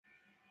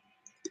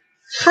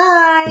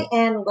Hi,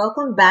 and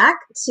welcome back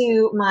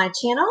to my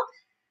channel.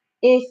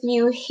 If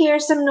you hear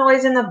some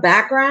noise in the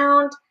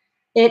background,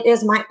 it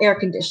is my air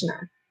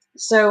conditioner.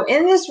 So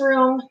in this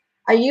room,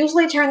 I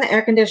usually turn the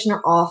air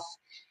conditioner off,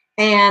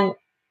 and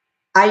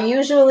I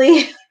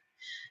usually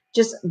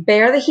just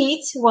bear the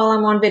heat while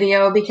I'm on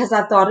video because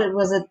I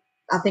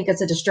think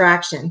it's a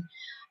distraction.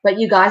 But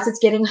you guys, it's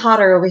getting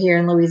hotter over here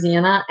in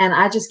Louisiana, and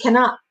I just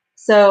cannot.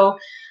 So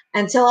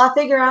until I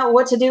figure out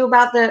what to do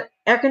about the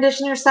air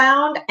conditioner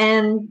sound,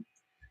 and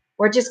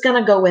we're just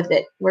gonna go with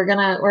it. We're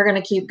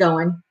gonna keep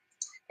going,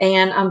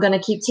 and I'm gonna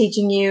keep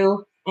teaching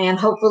you, and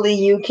hopefully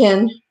you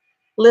can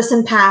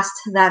listen past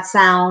that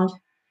sound,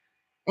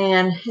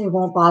 and it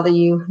won't bother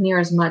you near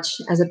as much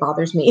as it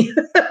bothers me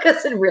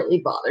because it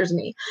really bothers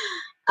me.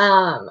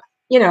 Um,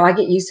 I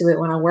get used to it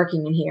when I'm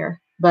working in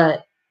here,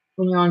 but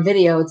when you're on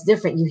video, it's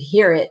different. You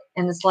hear it,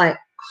 and it's like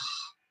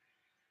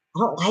I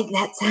don't like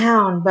that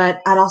sound,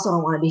 but I also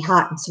don't want to be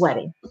hot and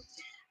sweaty.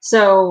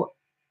 So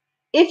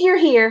if you're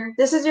here,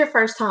 this is your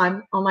first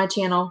time on my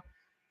channel.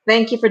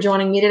 Thank you for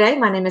joining me today.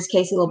 My name is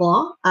Casey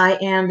LeBlanc. I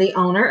am the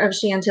owner of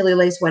Chantilly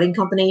Lace Wedding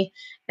Company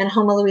in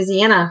Houma,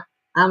 Louisiana.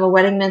 I'm a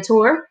wedding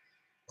mentor,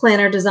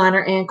 planner,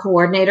 designer, and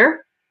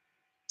coordinator.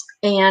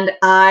 And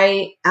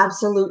I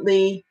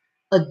absolutely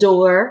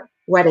adore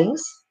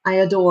weddings. I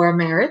adore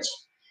marriage.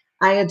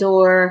 I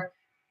adore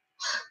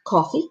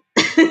coffee.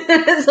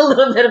 It's a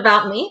little bit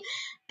about me.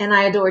 And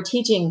I adore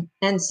teaching.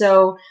 And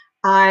so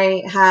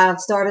I have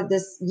started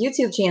this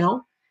YouTube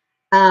channel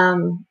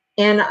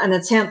in an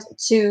attempt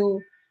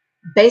to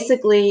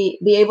basically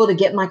be able to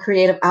get my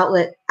creative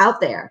outlet out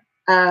there.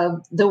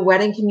 The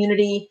wedding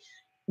community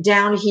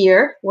down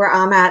here where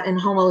I'm at in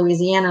Houma,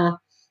 Louisiana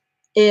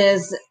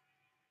is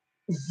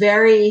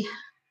very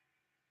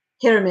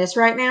hit or miss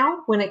right now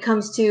when it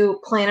comes to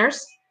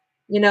planners.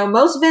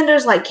 Most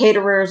vendors like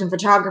caterers and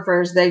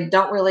photographers, they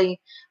don't really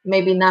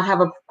maybe not have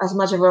as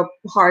much of a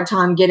hard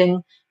time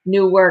getting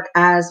new work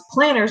as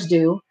planners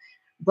do.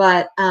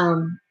 But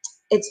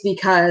it's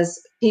because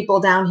people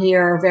down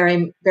here are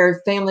very, very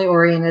family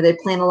oriented. They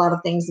plan a lot of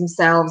things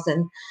themselves.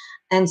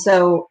 And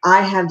so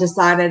I have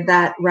decided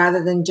that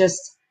rather than just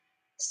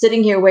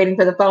sitting here waiting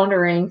for the phone to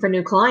ring for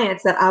new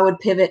clients, that I would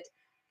pivot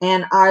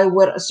and I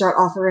would start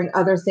offering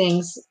other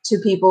things to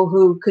people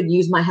who could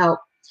use my help.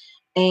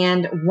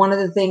 And one of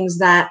the things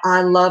that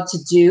I love to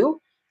do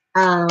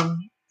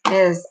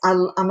is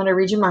I'm going to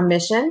read you my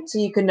mission so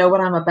you can know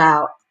what I'm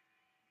about.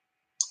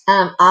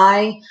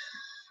 I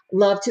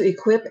love to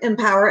equip,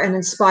 empower, and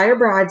inspire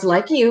brides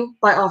like you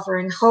by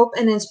offering hope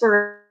and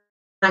inspiration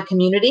to my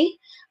community.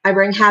 I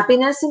bring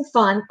happiness and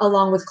fun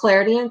along with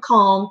clarity and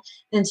calm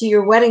into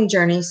your wedding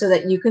journey so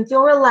that you can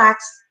feel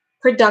relaxed,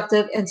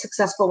 productive, and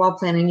successful while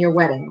planning your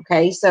wedding.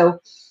 Okay, so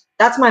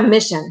that's my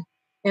mission: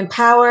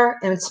 empower,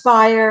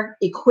 inspire,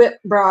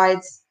 equip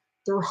brides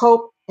through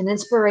hope and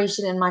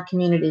inspiration in my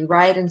community,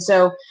 right? And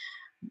so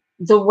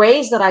the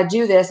ways that I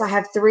do this, I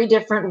have three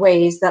different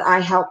ways that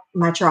I help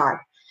my tribe.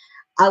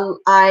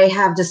 I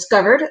have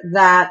discovered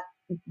that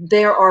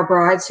there are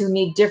brides who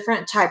need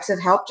different types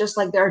of help, just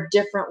like there are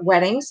different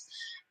weddings.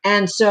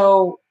 And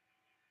so,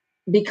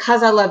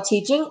 because I love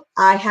teaching,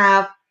 I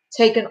have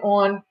taken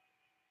on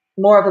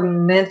more of a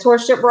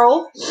mentorship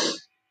role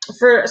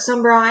for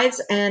some brides.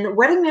 And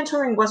wedding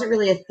mentoring wasn't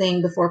really a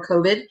thing before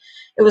COVID,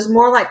 it was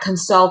more like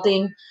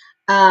consulting.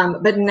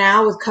 But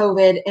now with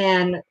COVID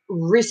and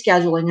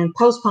rescheduling and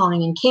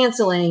postponing and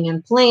canceling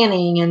and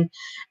planning and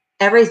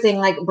everything,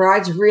 like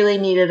brides really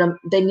needed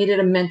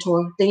a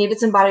mentor. They needed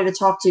somebody to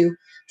talk to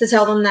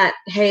tell them that,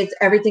 hey,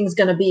 everything's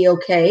going to be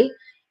okay,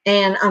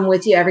 and I'm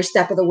with you every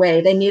step of the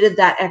way. They needed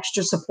that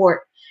extra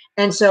support.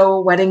 And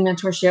so wedding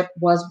mentorship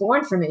was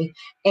born for me.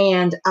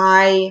 And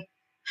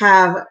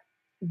have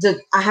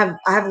I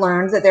have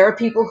learned that there are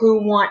people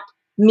who want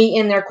me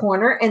in their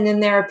corner, and then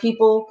there are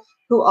people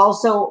who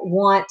also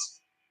want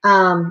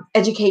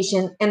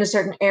education in a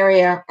certain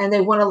area, and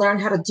they want to learn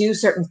how to do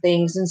certain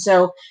things. And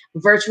so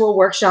virtual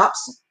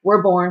workshops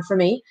were born for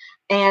me,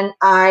 and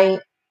I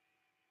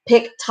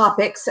pick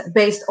topics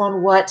based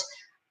on what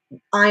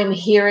I'm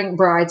hearing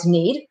brides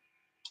need.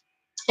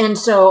 And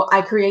so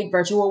I create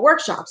virtual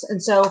workshops.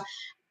 And so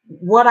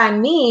what I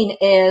mean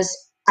is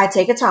I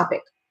take a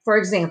topic. For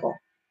example,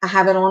 I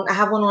have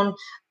one on,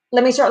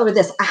 let me start with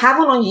this. I have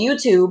one on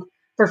YouTube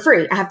for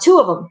free. I have two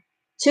of them,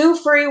 two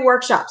free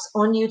workshops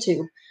on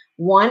YouTube.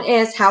 One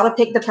is how to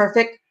pick the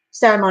perfect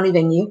ceremony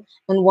venue,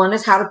 and one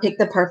is how to pick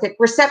the perfect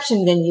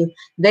reception venue.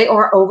 They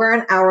are over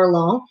an hour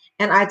long,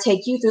 and I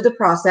take you through the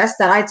process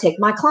that I take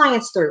my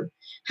clients through: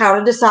 how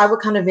to decide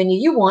what kind of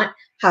venue you want,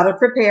 how to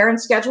prepare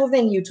and schedule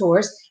venue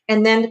tours,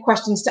 and then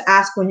questions to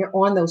ask when you're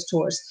on those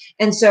tours.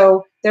 And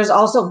so there's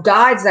also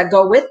guides that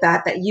go with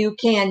that you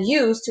can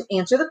use to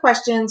answer the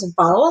questions and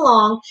follow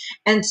along.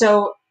 And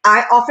so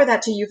I offer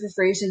that to you for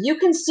free so you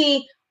can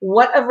see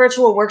what a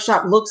virtual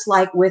workshop looks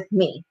like with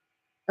me.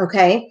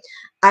 Okay.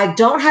 I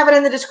don't have it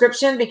in the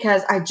description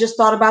because I just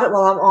thought about it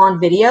while I'm on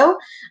video.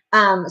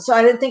 So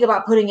I didn't think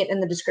about putting it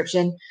in the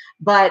description,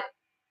 but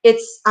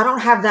I don't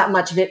have that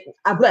much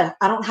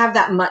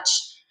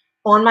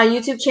on my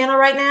YouTube channel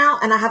right now,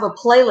 and I have a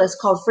playlist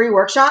called Free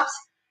Workshops.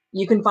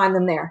 You can find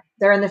them there.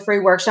 They're in the Free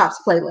Workshops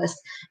playlist.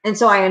 And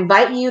so I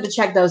invite you to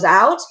check those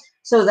out,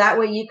 so that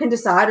way you can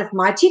decide if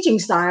my teaching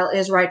style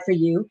is right for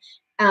you,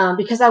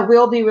 because I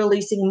will be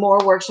releasing more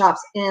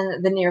workshops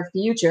in the near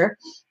future.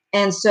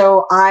 And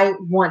so I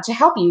want to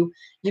help you.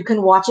 You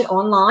can watch it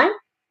online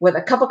with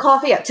a cup of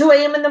coffee at 2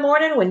 a.m. in the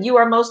morning when you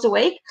are most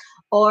awake,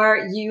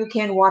 or you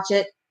can watch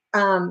it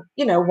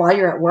while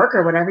you're at work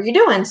or whatever you're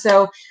doing.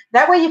 So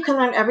that way you can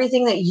learn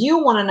everything that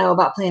you want to know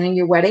about planning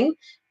your wedding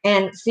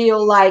and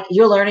feel like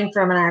you're learning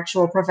from an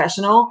actual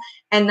professional,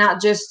 and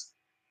not just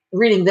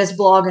reading this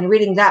blog and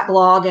reading that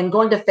blog and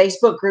going to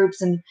Facebook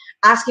groups and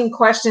asking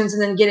questions and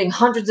then getting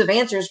hundreds of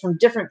answers from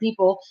different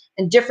people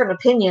and different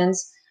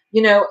opinions.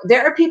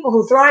 There are people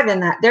who thrive in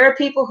that. There are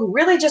people who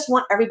really just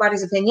want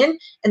everybody's opinion,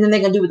 and then they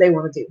can do what they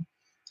want to do.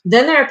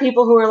 Then there are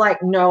people who are like,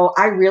 no,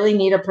 I really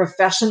need a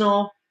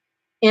professional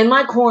in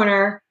my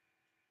corner.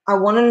 I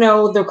want to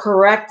know the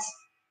correct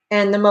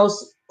and the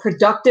most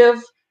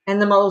productive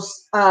and the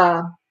most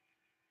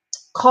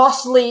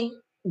costly,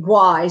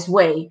 wise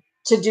way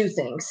to do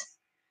things.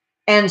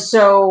 And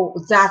so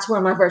that's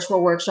where my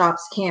virtual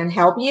workshops can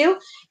help you.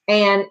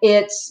 And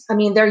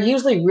they're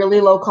usually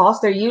really low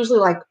cost. They're usually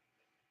like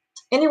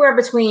anywhere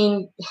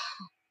between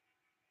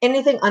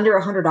anything under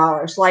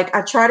 $100. Like,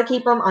 I try to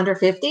keep them under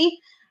 50,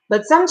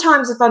 but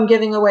sometimes if I'm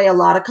giving away a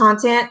lot of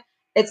content,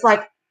 it's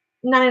like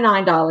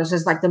 $99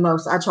 is like the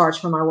most I charge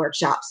for my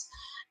workshops.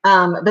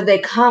 But they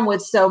come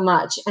with so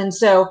much. And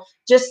so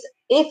just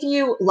if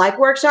you like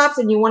workshops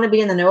and you want to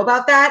be in the know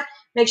about that,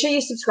 make sure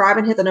you subscribe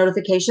and hit the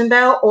notification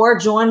bell, or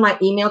join my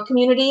email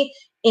community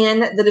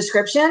in the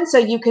description so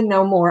you can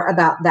know more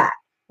about that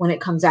when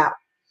it comes out.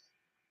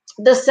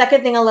 The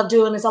second thing I love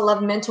doing is I love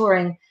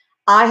mentoring.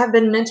 I have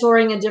been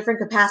mentoring in different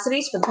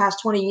capacities for the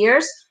past 20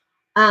 years,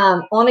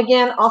 on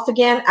again, off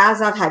again,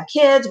 as I've had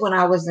kids, when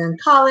I was in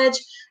college,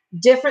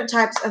 different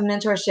types of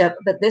mentorship.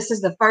 But this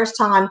is the first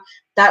time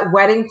that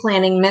wedding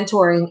planning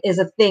mentoring is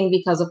a thing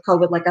because of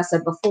COVID, like I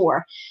said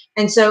before.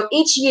 And so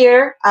each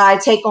year I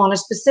take on a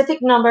specific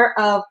number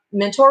of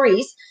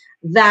mentorees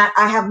that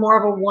I have more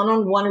of a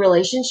one-on-one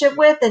relationship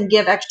with and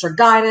give extra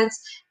guidance,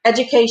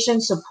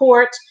 education,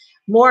 support,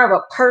 more of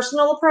a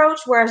personal approach,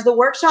 whereas the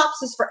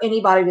workshops is for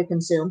anybody to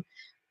consume,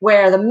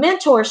 where the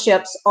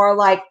mentorships are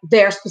like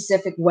their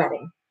specific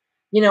wedding.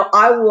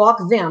 I walk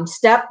them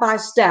step by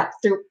step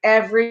through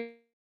every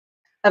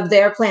of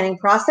their planning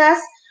process,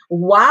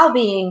 while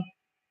being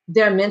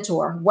their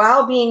mentor,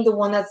 while being the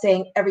one that's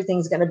saying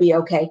everything's going to be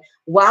okay,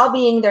 while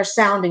being their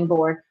sounding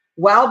board,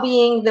 while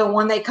being the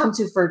one they come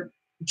to for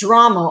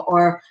drama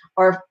or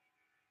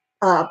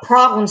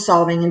problem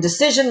solving and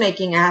decision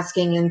making,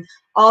 asking, and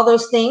all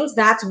those things.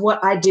 That's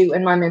what I do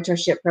in my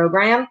mentorship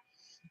program.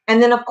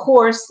 And then, of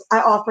course, I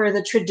offer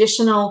the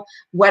traditional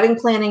wedding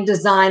planning,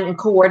 design, and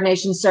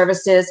coordination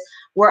services,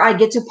 where I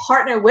get to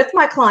partner with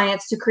my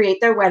clients to create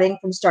their wedding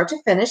from start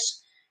to finish,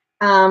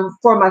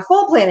 for my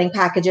full planning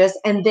packages.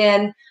 And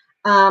then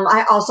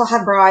I also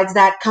have brides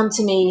that come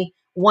to me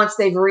once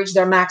they've reached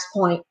their max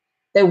point.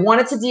 They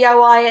wanted to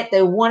DIY it.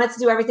 They wanted to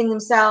do everything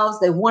themselves.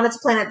 They wanted to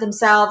plan it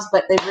themselves,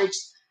 but they've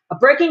reached a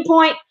breaking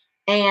point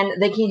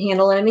and they can't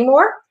handle it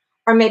anymore.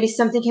 Or maybe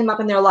something came up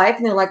in their life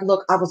and they're like,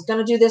 look, I was going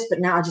to do this, but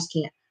now I just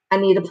can't. I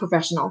need a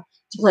professional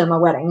to plan my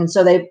wedding. And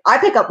so I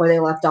pick up where they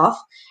left off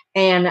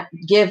and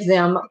give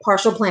them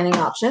partial planning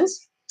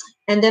options.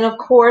 And then, of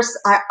course,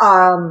 I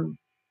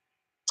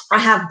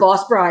have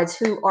boss brides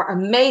who are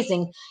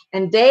amazing,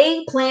 and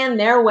they plan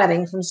their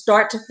wedding from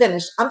start to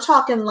finish. I'm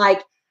talking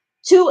like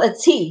to a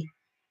T.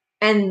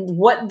 And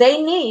what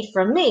they need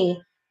from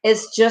me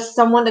is just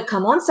someone to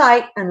come on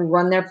site and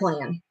run their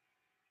plan.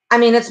 I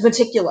mean, it's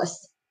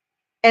meticulous.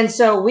 And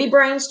so we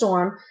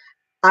brainstorm.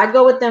 I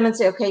go with them and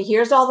say, okay,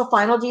 here's all the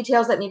final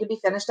details that need to be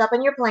finished up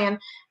in your plan.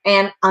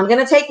 And I'm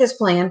going to take this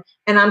plan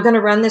and I'm going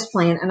to run this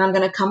plan, and I'm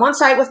going to come on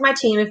site with my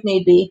team if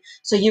need be,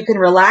 so you can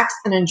relax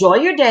and enjoy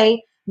your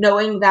day,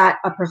 knowing that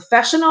a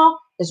professional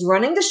is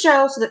running the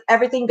show so that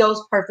everything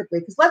goes perfectly.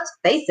 Because let's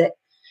face it,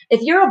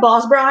 if you're a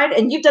boss bride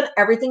and you've done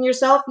everything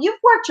yourself, you've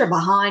worked your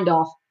behind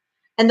off.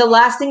 And the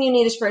last thing you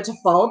need is for it to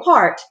fall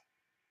apart.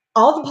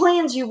 All the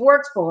plans you've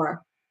worked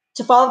for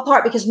to fall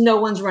apart because no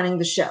one's running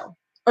the show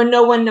or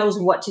no one knows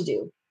what to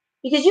do.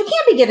 Because you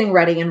can't be getting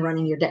ready and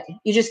running your day.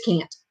 You just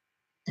can't.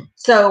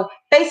 So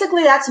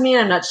basically, that's me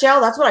in a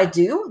nutshell. That's what I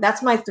do.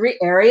 That's my 3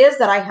 areas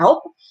that I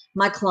help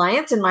my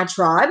clients and my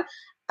tribe.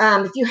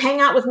 If you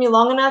hang out with me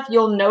long enough,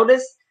 you'll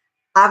notice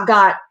I've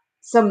got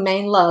some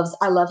main loves.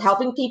 I love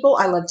helping people.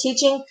 I love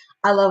teaching.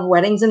 I love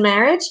weddings and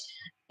marriage.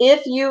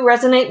 If you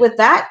resonate with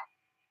that,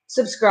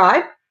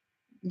 subscribe,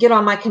 get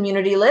on my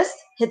community list,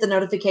 hit the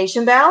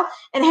notification bell,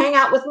 and hang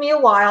out with me a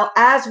while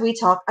as we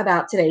talk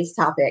about today's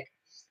topic.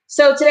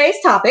 So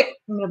today's topic,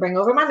 I'm going to bring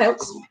over my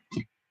notes.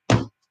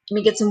 Let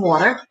me get some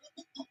water.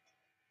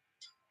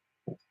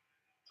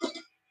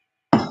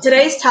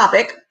 Today's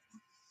topic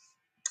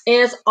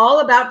is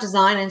all about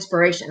design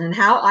inspiration and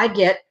how I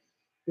get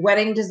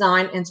wedding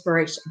design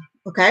inspiration.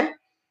 Okay.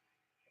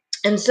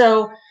 And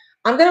so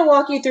I'm going to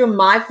walk you through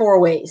my 4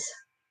 ways.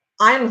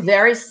 I am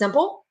very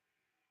simple,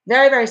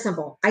 very, very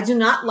simple. I do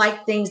not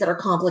like things that are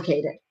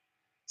complicated.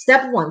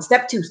 Step 1,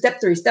 step 2, step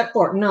 3, step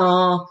 4.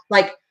 No,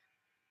 like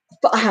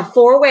I have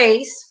 4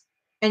 ways.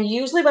 And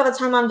usually by the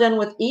time I'm done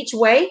with each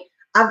way,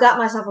 I've got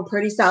myself a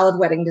pretty solid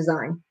wedding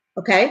design.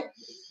 Okay.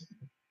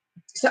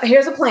 So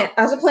here's a plan.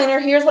 As a planner,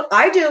 here's what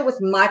I do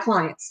with my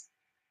clients.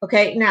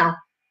 Okay. Now,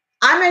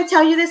 I may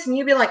tell you this and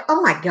you'll be like,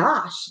 oh my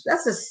gosh,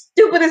 that's the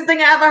stupidest thing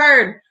I ever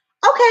heard.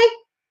 Okay,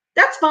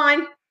 that's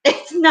fine.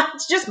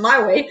 It's just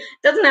my way. It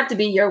doesn't have to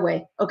be your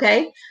way.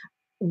 Okay.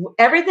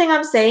 Everything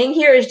I'm saying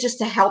here is just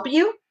to help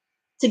you,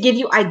 to give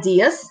you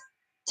ideas,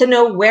 to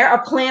know where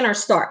a planner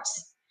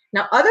starts.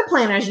 Now, other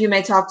planners you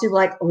may talk to,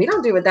 like, we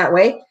don't do it that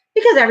way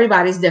because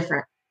everybody's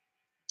different.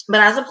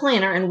 But as a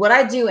planner and what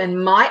I do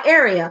in my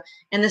area,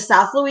 in the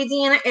South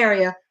Louisiana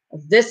area,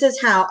 this is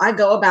how I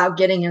go about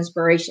getting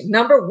inspiration.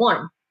 Number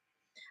 1,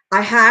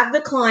 I have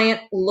the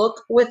client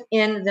look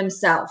within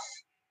themselves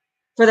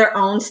for their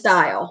own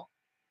style.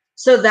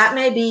 So that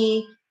may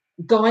be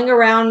going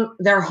around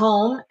their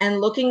home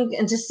and looking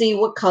and to see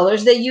what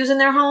colors they use in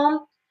their home,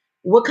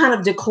 what kind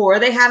of decor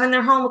they have in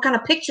their home, what kind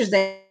of pictures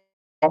they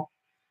have.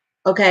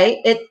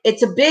 Okay.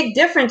 It's a big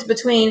difference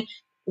between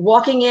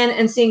walking in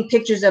and seeing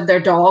pictures of their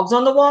dogs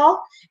on the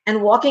wall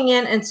and walking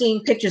in and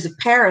seeing pictures of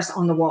Paris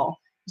on the wall.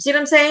 You see what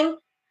I'm saying?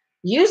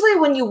 Usually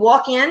when you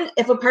walk in,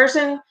 if a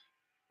person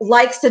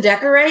likes to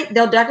decorate,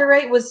 they'll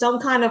decorate with some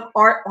kind of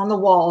art on the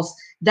walls.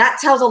 That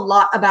tells a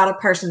lot about a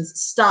person's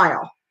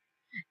style.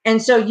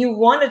 And so you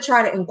want to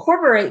try to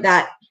incorporate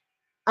that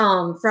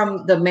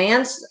from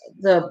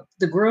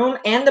the groom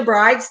and the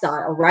bride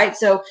style, right?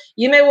 So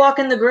you may walk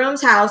in the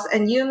groom's house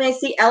and you may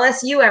see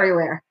LSU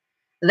everywhere.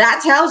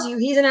 That tells you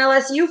he's an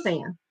LSU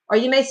fan. Or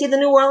you may see the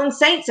New Orleans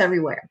Saints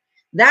everywhere.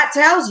 That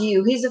tells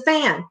you he's a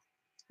fan.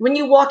 When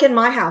you walk in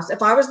my house,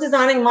 if I was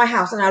designing my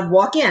house and I'd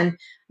walk in,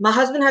 my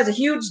husband has a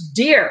huge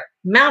deer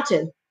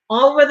mounted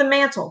all over the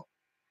mantle.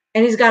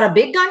 And he's got a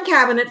big gun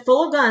cabinet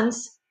full of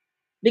guns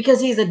because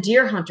he's a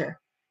deer hunter.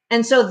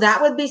 And so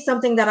that would be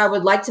something that I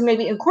would like to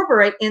maybe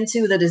incorporate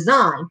into the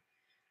design.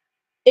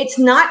 It's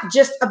not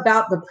just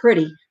about the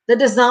pretty. The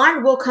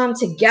design will come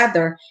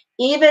together,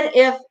 even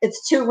if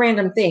it's 2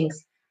 random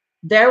things.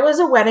 There was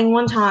a wedding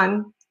one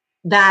time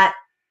that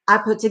I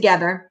put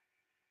together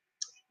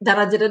that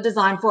I did a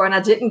design for, and I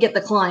didn't get the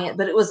client,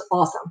 but it was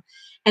awesome.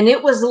 And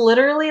it was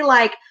literally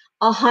like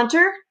a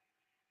hunter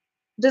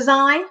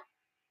design,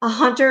 a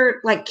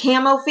hunter like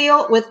camo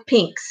feel with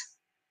pinks.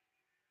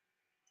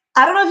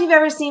 I don't know if you've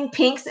ever seen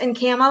pinks and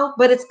camo,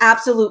 but it's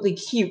absolutely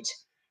cute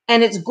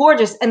and it's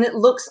gorgeous and it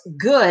looks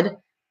good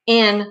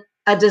in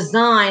a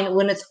design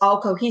when it's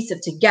all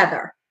cohesive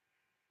together.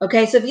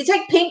 Okay, so if you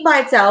take pink by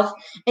itself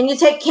and you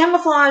take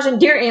camouflage and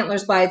deer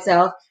antlers by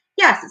itself,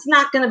 yes, it's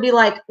not going to be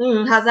like,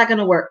 how's that going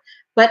to work?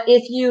 But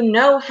if you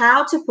know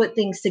how to put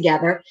things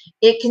together,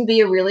 it can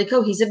be a really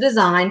cohesive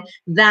design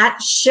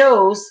that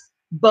shows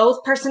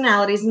both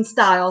personalities and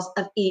styles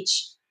of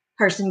each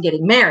person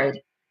getting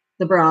married,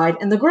 the bride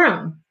and the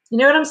groom. You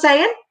know what I'm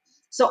saying?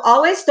 So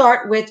always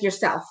start with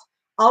yourself.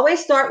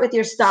 Always start with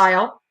your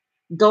style.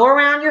 Go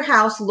around your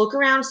house, look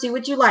around, see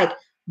what you like.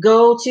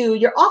 Go to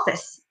your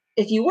office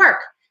if you work.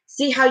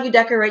 See how you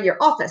decorate your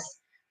office.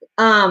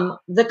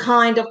 The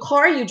kind of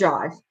car you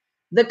drive,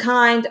 the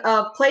kind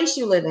of place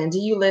you live in. Do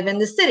you live in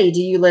the city?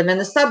 Do you live in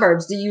the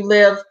suburbs? Do you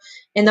live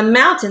in the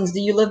mountains?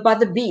 Do you live by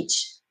the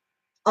beach?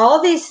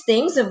 All these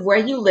things of where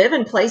you live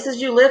and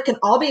places you live can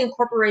all be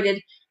incorporated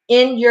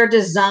in your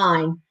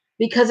design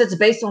because it's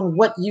based on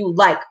what you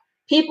like.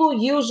 People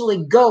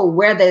usually go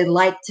where they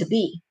like to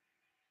be.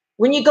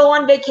 When you go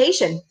on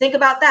vacation, think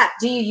about that.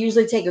 Do you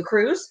usually take a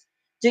cruise?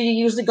 Do you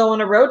usually go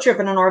on a road trip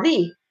in an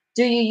RV?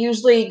 Do you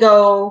usually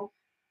go,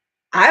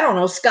 I don't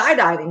know,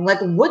 skydiving? Like,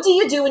 what do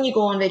you do when you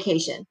go on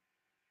vacation?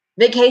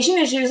 Vacation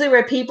is usually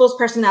where people's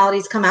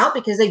personalities come out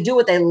because they do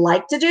what they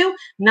like to do,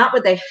 not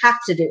what they have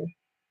to do.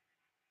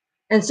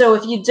 And so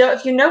if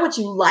you know what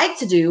you like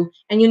to do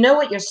and you know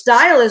what your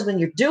style is when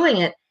you're doing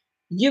it,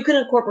 you can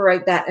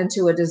incorporate that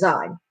into a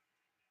design.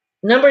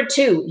 Number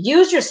 2,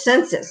 use your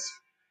senses.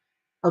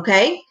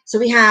 Okay, so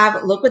we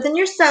have look within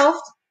yourself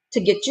to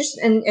get your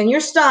and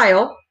your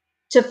style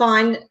to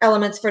find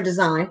elements for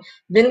design.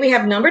 Then we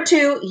have number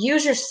 2,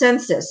 use your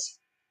senses.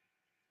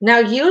 Now,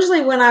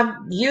 usually when I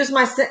use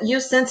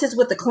senses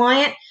with the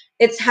client,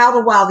 it's how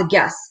to wow the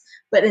guests.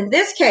 But in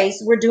this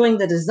case, we're doing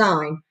the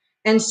design.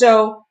 And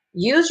so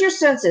use your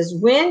senses.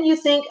 When you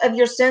think of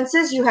your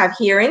senses, you have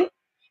hearing,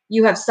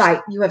 you have sight,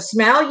 you have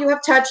smell, you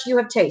have touch, you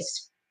have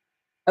taste.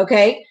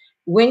 Okay,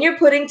 when you're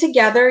putting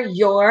together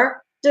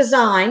your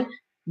design,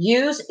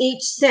 use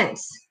each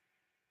sense.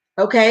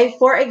 Okay,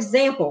 for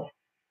example,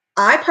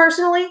 I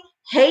personally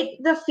hate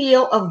the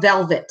feel of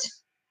velvet.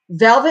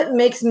 Velvet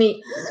makes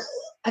me,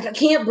 I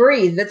can't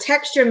breathe. The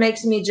texture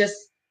makes me just,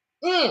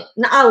 Now,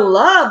 I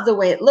love the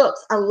way it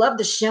looks. I love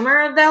the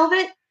shimmer of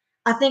velvet.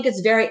 I think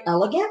it's very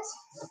elegant,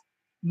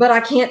 but I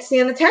can't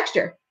stand the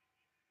texture.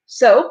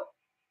 So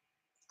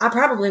I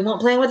probably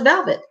won't play with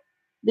velvet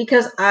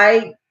because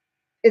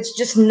it's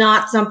just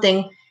not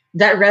something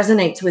that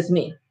resonates with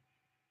me.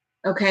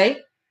 Okay.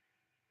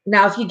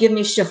 Now, if you give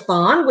me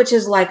chiffon, which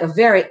is like a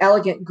very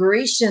elegant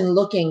Grecian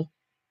looking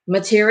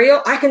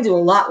material, I can do a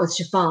lot with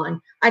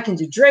chiffon. I can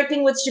do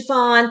draping with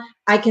chiffon.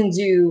 I can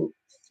do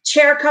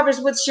chair covers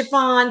with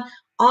chiffon,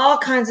 all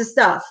kinds of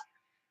stuff.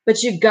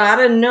 But you got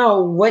to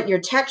know what your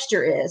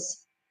texture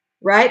is,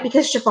 right?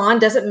 Because chiffon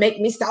doesn't make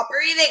me stop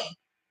breathing.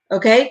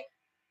 Okay.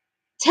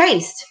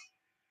 Taste.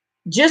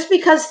 Just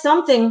because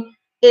something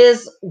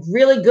is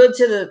really good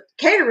to the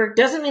caterer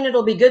doesn't mean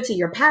it'll be good to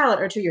your palate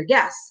or to your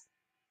guests.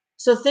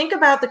 So think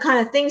about the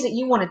kind of things that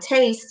you want to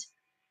taste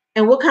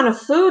and what kind of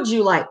foods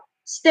you like.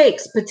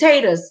 Steaks,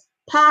 potatoes,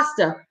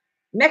 pasta,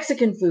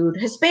 Mexican food,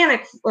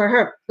 Hispanic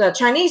or the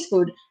Chinese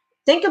food.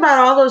 Think about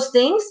all those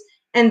things,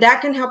 and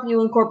that can help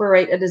you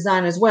incorporate a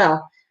design as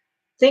well.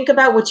 Think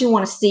about what you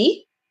want to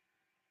see.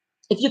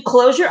 If you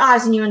close your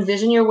eyes and you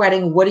envision your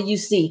wedding, what do you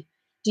see?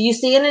 Do you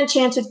see an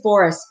enchanted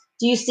forest?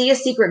 Do you see a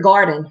secret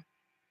garden?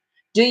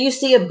 Do you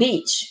see a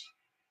beach?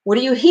 What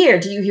do you hear?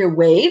 Do you hear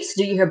waves?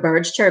 Do you hear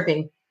birds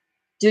chirping?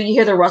 Do you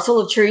hear the rustle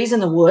of trees in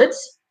the woods?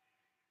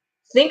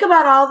 Think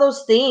about all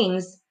those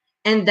things,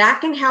 and that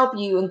can help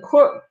you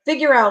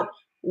figure out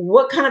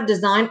what kind of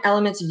design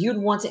elements you'd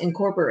want to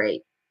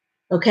incorporate.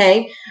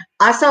 Okay.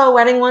 I saw a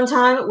wedding one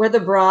time where the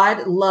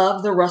bride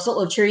loved the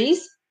rustle of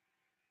trees,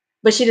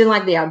 but she didn't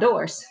like the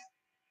outdoors.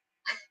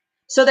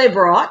 So they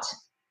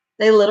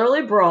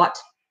literally brought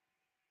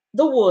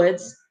the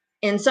woods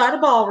inside a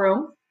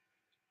ballroom,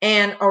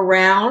 and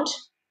around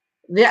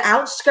the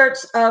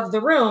outskirts of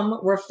the room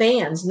were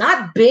fans,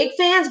 not big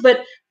fans,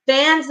 but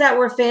fans that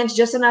were fans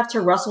just enough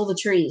to rustle the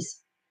trees.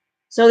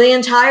 So the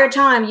entire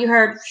time you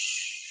heard,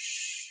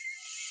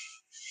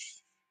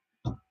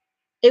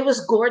 it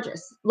was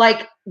gorgeous.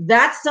 Like,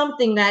 that's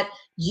something that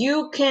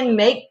you can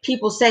make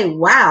people say,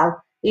 wow,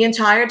 the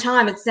entire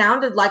time it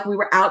sounded like we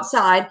were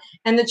outside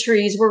and the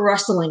trees were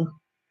rustling.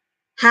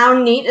 How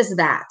neat is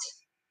that?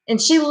 And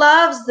she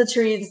loves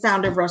the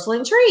sound of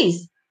rustling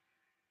trees.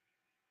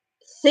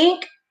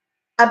 Think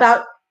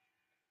about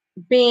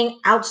being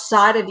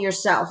outside of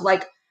yourself.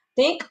 Like,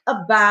 think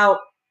about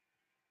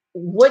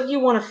what you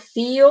want to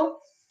feel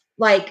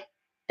like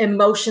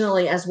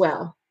emotionally as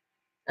well.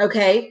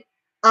 Okay.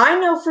 I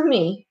know for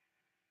me,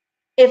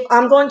 if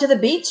I'm going to the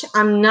beach,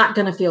 I'm not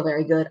going to feel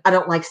very good. I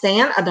don't like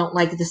sand. I don't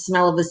like the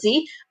smell of the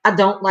sea. I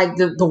don't like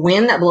the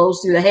wind that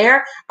blows through the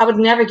hair. I would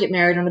never get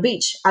married on a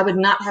beach. I would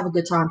not have a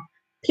good time,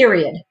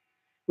 period.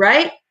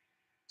 Right?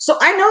 So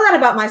I know that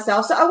about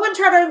myself. So I wouldn't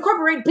try to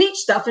incorporate beach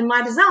stuff in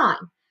my design.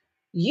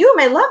 You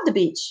may love the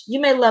beach. You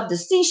may love the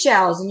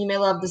seashells, and you may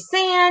love the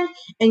sand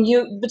and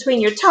you between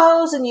your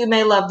toes, and you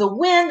may love the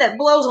wind that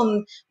blows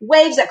on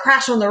waves that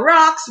crash on the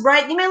rocks,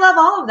 right? You may love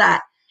all of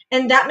that.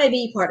 And that may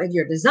be part of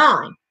your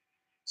design.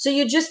 So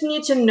you just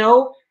need to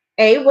know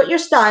A, what your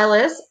style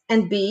is,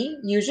 and B,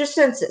 use your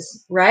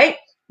senses, right?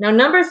 Now,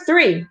 number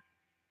 3,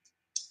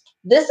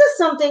 this is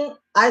something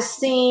I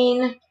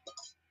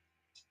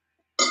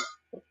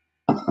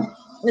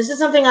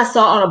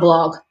saw on a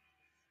blog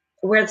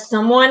where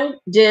someone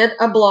did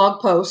a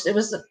blog post. It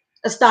was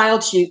a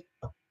styled shoot,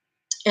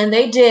 and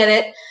they did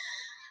it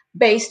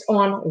based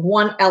on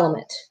one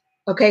element.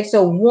 Okay,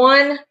 so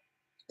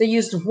they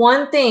used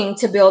one thing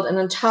to build an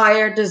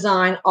entire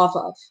design off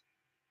of.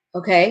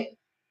 Okay,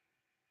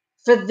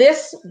 for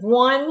this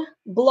one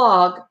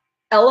blog,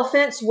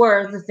 elephants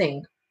were the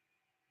thing.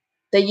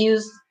 They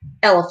used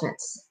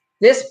elephants.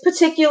 This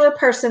particular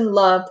person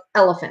loved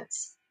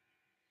elephants.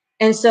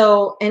 And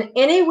so in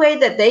any way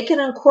that they can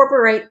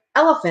incorporate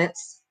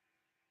elephants,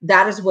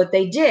 that is what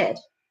they did.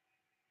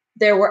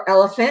 There were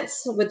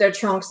elephants with their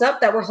trunks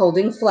up that were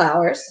holding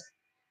flowers.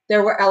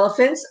 There were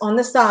elephants on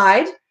the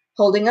side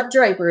holding up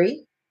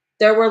drapery.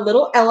 There were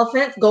little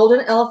elephants,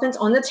 golden elephants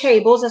on the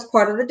tables as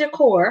part of the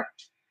decor.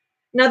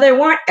 Now, they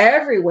weren't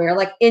everywhere,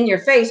 like in your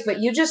face, but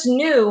you just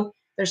knew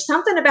there's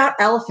something about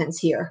elephants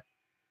here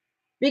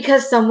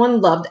because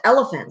someone loved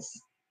elephants.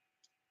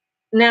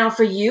 Now,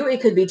 for you, it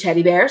could be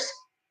teddy bears.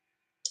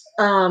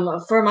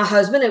 For my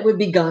husband, it would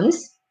be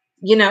guns,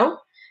 you know.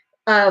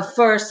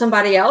 For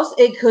somebody else,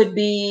 it could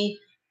be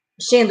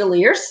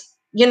chandeliers,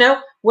 you know,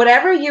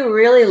 whatever you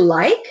really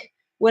like,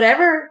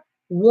 whatever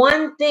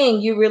one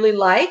thing you really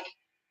like,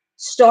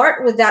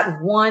 start with that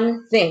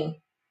one thing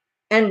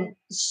and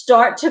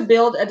start to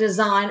build a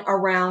design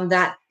around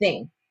that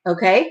thing.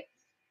 Okay.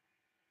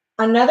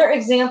 Another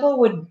example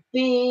would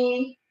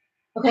be,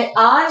 okay,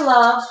 I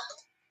love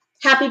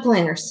happy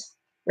planners,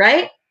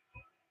 right?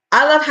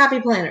 I love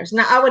happy planners.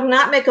 Now, I would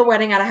not make a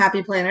wedding out of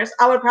happy planners.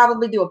 I would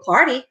probably do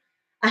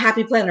a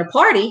happy planner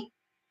party,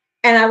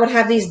 and I would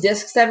have these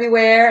discs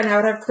everywhere, and I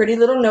would have pretty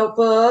little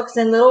notebooks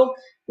and little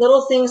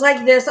things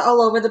like this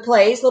all over the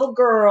place, little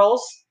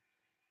girls.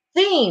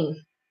 Theme.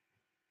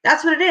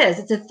 That's what it is.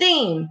 It's a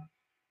theme.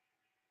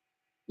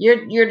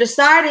 You're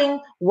deciding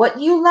what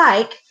you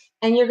like,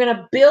 and you're going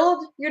to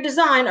build your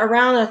design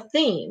around a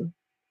theme.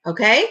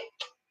 Okay?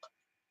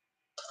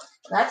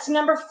 That's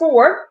number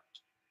 4.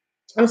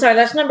 I'm sorry,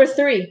 that's number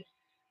 3.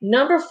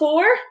 Number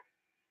 4,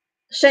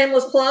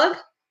 shameless plug,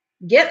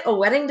 get a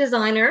wedding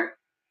designer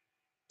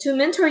to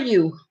mentor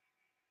you.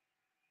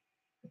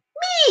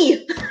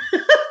 Me!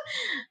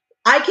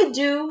 I could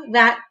do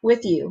that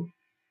with you.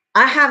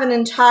 I have an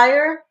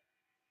entire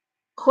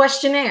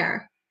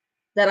questionnaire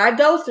that I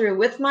go through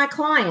with my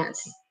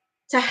clients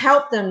to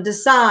help them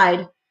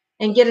decide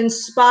and get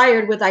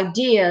inspired with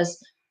ideas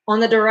on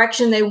the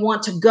direction they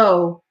want to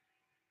go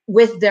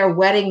with their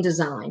wedding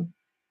design.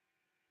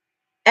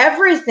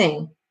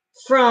 Everything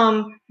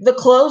from the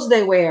clothes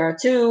they wear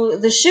to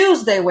the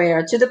shoes they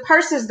wear to the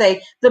purses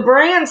the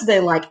brands they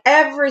like,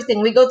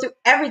 everything. We go through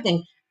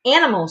everything.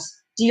 Animals.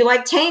 Do you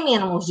like tame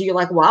animals? Do you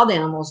like wild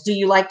animals? Do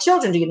you like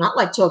children? Do you not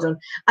like children?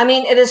 I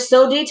mean, it is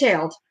so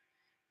detailed.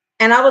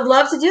 And I would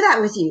love to do that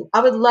with you.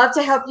 I would love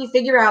to help you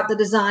figure out the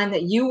design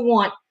that you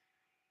want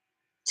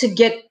to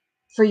get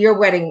for your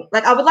wedding.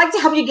 Like, I would like to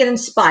help you get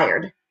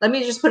inspired. Let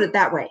me just put it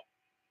that way.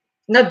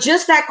 Now,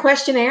 just that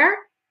questionnaire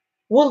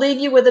will leave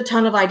you with a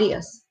ton of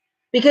ideas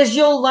because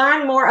you'll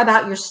learn more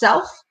about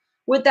yourself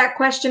with that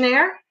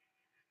questionnaire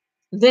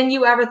than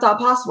you ever thought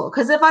possible.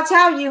 Because if I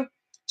tell you,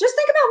 just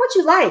think about what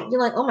you like, you're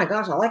like, oh my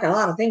gosh, I like a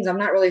lot of things. I'm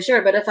not really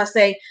sure. But if I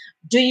say,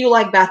 do you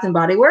like Bath and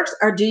Body Works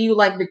or do you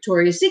like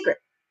Victoria's Secret?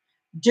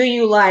 Do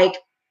you like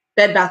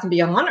Bed Bath &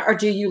 Beyond or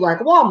do you like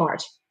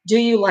Walmart? Do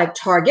you like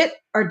Target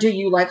or do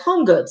you like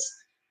Home Goods?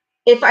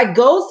 If I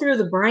go through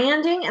the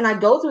branding and I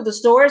go through the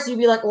stores, you'd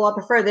be like, well, I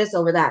prefer this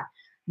over that.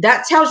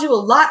 That tells you a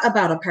lot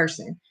about a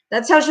person.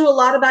 That tells you a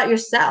lot about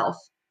yourself.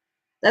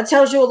 That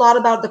tells you a lot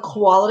about the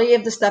quality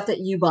of the stuff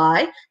that you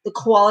buy, the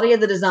quality of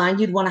the design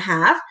you'd want to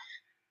have.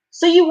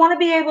 So you want to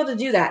be able to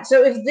do that.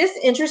 So if this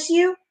interests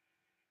you,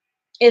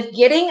 if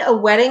getting a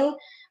wedding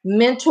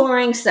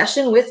mentoring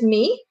session with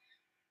me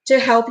to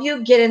help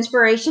you get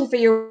inspiration for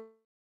your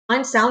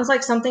design sounds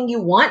like something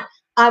you want,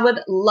 I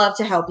would love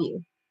to help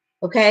you.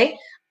 Okay.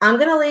 I'm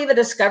going to leave a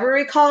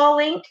discovery call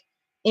link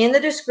in the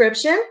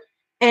description.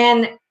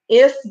 And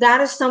if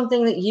that is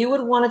something that you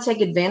would want to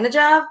take advantage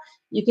of,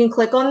 you can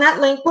click on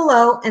that link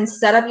below and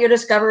set up your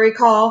discovery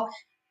call.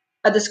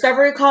 A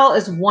discovery call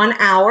is 1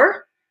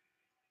 hour,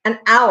 an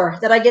hour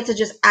that I get to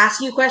just ask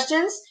you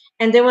questions.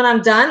 And then when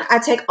I'm done, I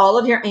take all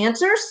of your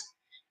answers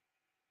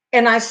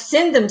and I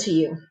send them to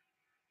you.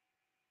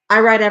 I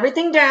write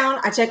everything down.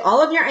 I take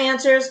all of your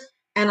answers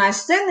and I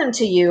send them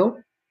to you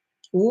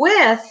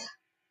with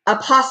a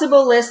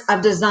possible list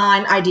of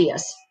design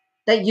ideas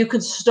that you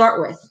could start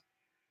with.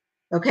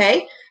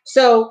 Okay.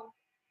 So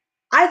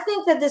I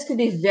think that this could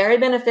be very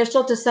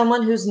beneficial to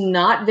someone who's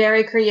not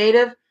very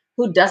creative,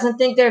 who doesn't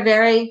think they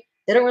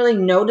don't really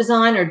know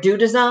design or do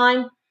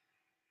design.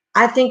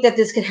 I think that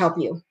this could help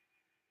you.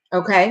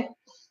 Okay.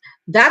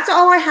 That's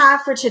all I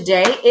have for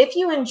today. If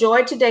you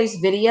enjoyed today's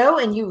video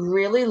and you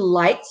really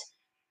liked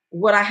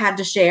what I had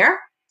to share,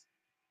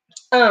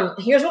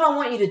 here's what I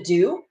want you to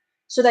do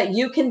so that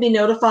you can be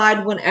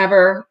notified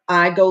whenever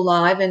I go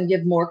live and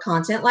give more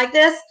content like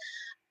this.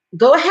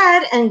 Go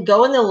ahead and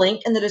go in the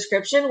link in the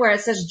description where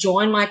it says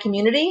join my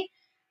community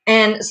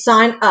and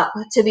sign up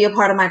to be a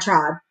part of my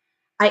tribe.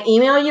 I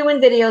email you when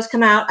videos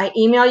come out. I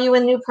email you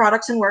when new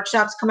products and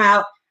workshops come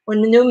out.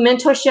 When the new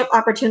mentorship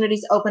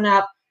opportunities open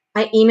up,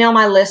 I email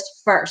my list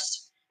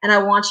first. And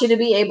I want you to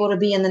be able to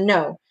be in the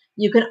know.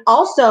 You can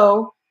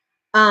also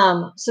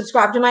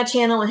subscribe to my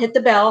channel and hit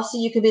the bell so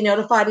you can be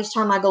notified each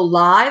time I go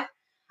live.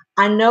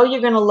 I know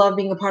you're going to love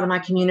being a part of my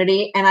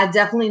community, and I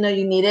definitely know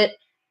you need it.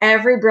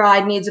 Every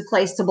bride needs a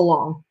place to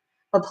belong,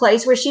 a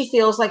place where she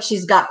feels like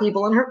she's got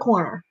people in her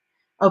corner.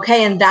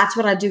 Okay, and that's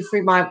what I do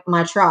for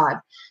my tribe.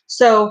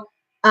 So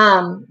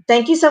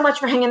thank you so much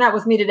for hanging out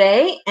with me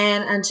today,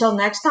 and until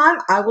next time,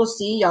 I will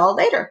see y'all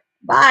later.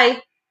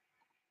 Bye.